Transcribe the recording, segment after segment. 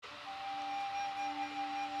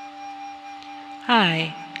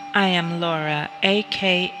Hi, I am Laura,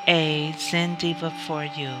 aka Zen Diva for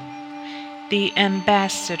You, the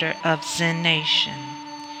ambassador of Zen Nation,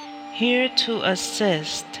 here to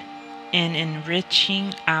assist in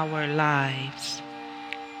enriching our lives,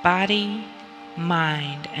 body,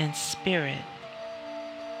 mind, and spirit.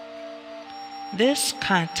 This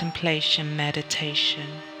contemplation meditation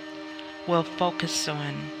will focus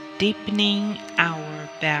on deepening our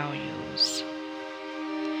values.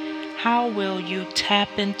 How will you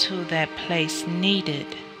tap into that place needed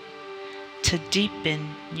to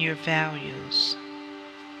deepen your values?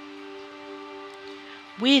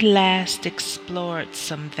 We last explored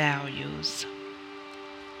some values.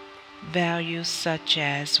 Values such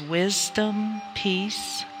as wisdom,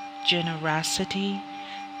 peace, generosity,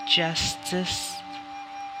 justice,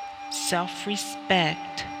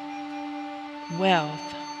 self-respect,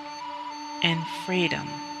 wealth, and freedom,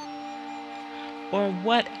 or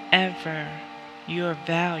whatever your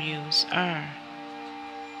values are.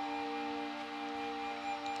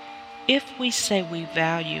 If we say we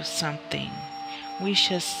value something, we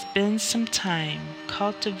should spend some time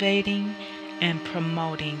cultivating and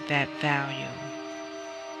promoting that value.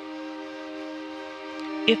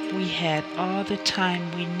 If we had all the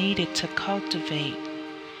time we needed to cultivate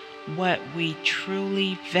what we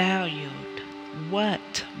truly valued,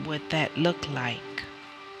 what would that look like?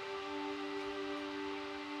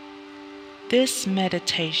 This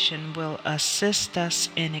meditation will assist us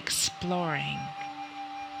in exploring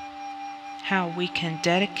how we can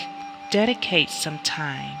dedicate some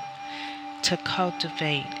time to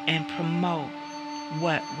cultivate and promote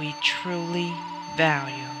what we truly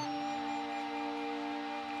value.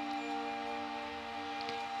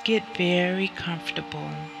 Get very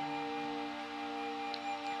comfortable,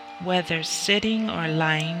 whether sitting or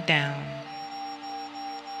lying down.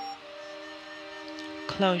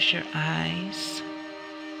 Close your eyes.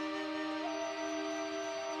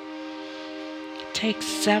 Take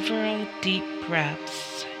several deep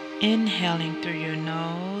breaths, inhaling through your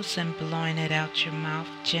nose and blowing it out your mouth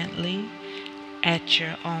gently at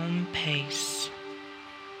your own pace.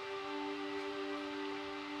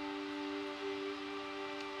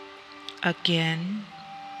 Again,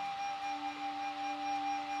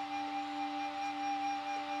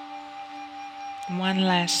 one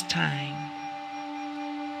last time.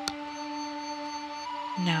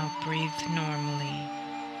 Now breathe normally.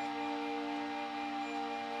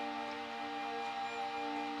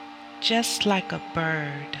 Just like a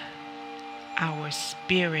bird, our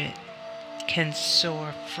spirit can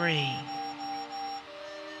soar free.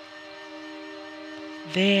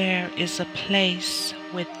 There is a place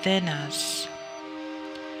within us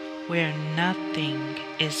where nothing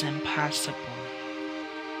is impossible.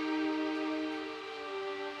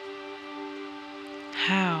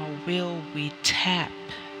 How will we tap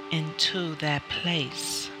into that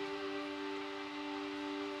place?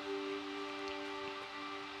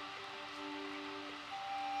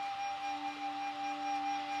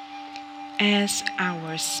 As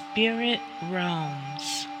our spirit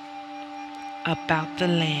roams about the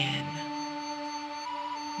land,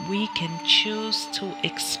 we can choose to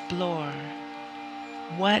explore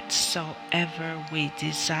whatsoever we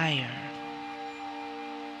desire.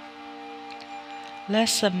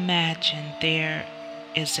 Let's imagine there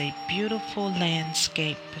is a beautiful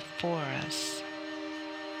landscape before us.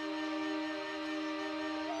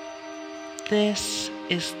 This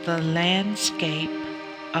is the landscape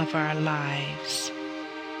of our lives,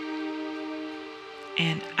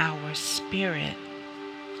 and our spirit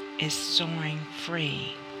is soaring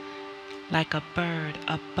free like a bird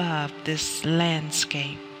above this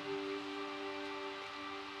landscape.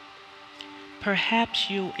 Perhaps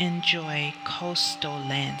you enjoy coastal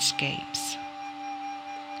landscapes,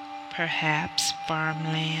 perhaps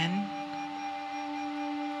farmland.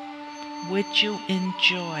 Would you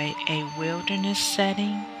enjoy a wilderness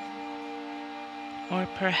setting? Or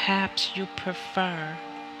perhaps you prefer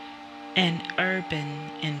an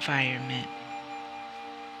urban environment.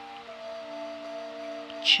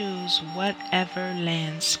 Choose whatever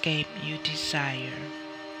landscape you desire.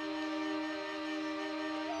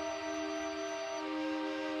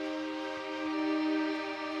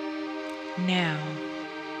 Now,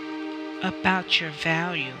 about your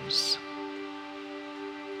values.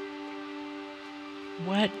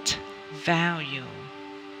 What value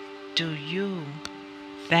do you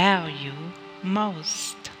value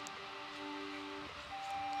most?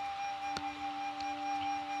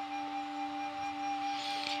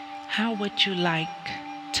 How would you like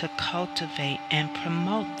to cultivate and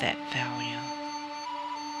promote that value?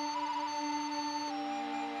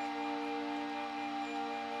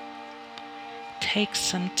 take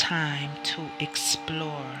some time to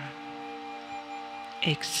explore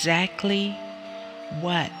exactly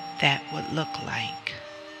what that would look like.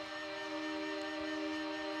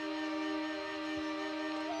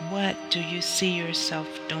 What do you see yourself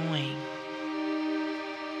doing?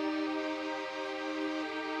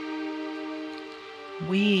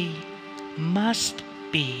 We must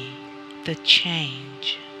be the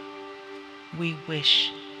change we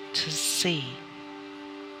wish to see.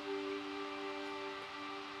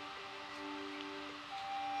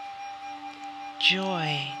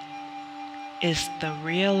 Joy is the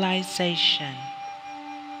realization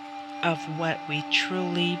of what we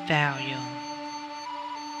truly value.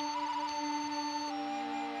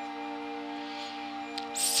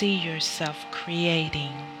 See yourself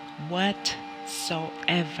creating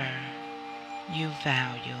whatsoever you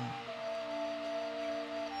value.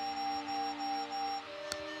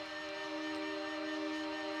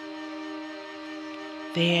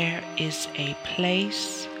 There is a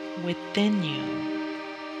place within you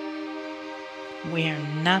where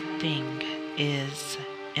nothing is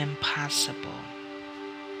impossible.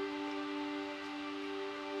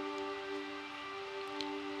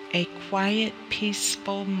 A quiet,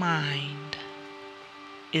 peaceful mind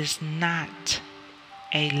is not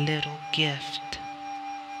a little gift.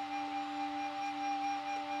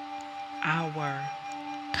 Our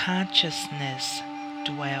consciousness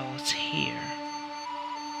dwells here.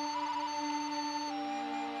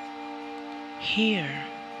 Here,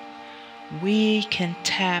 we can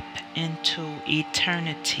tap into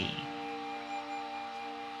eternity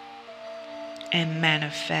and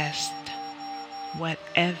manifest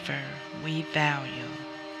whatever we value.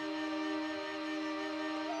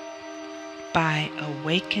 By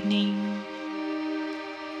awakening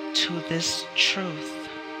to this truth,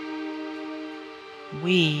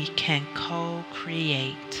 we can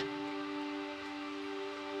co-create.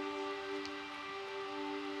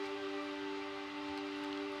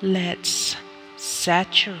 Let's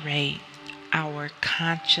saturate our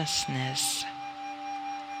consciousness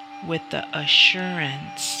with the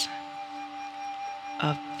assurance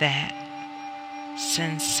of that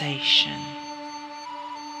sensation.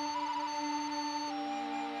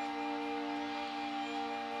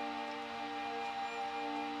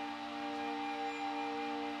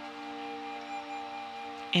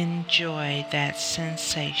 Enjoy that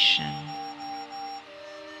sensation.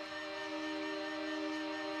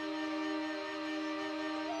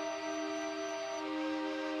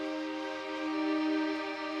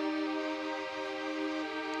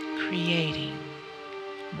 Creating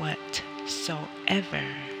whatsoever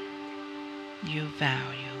you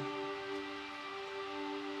value.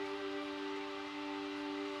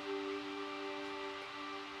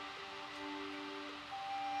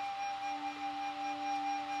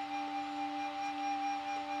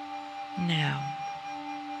 Now,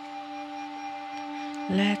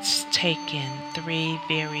 let's take in 3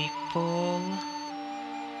 very full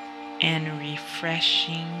and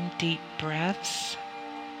refreshing deep breaths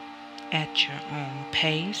at your own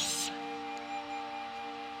pace,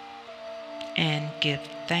 and give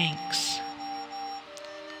thanks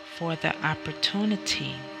for the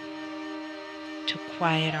opportunity to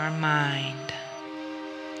quiet our mind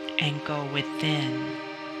and go within,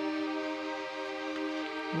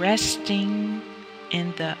 resting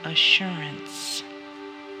in the assurance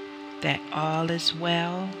that all is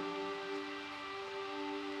well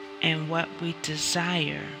and what we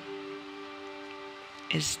desire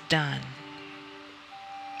is done.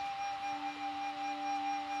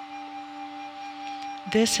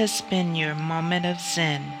 This has been your moment of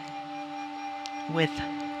Zen with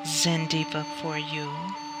Zen Diva for you,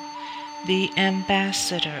 the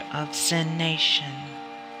ambassador of Zen Nation.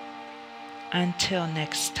 Until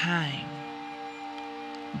next time,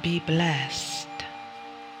 be blessed.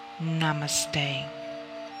 Namaste.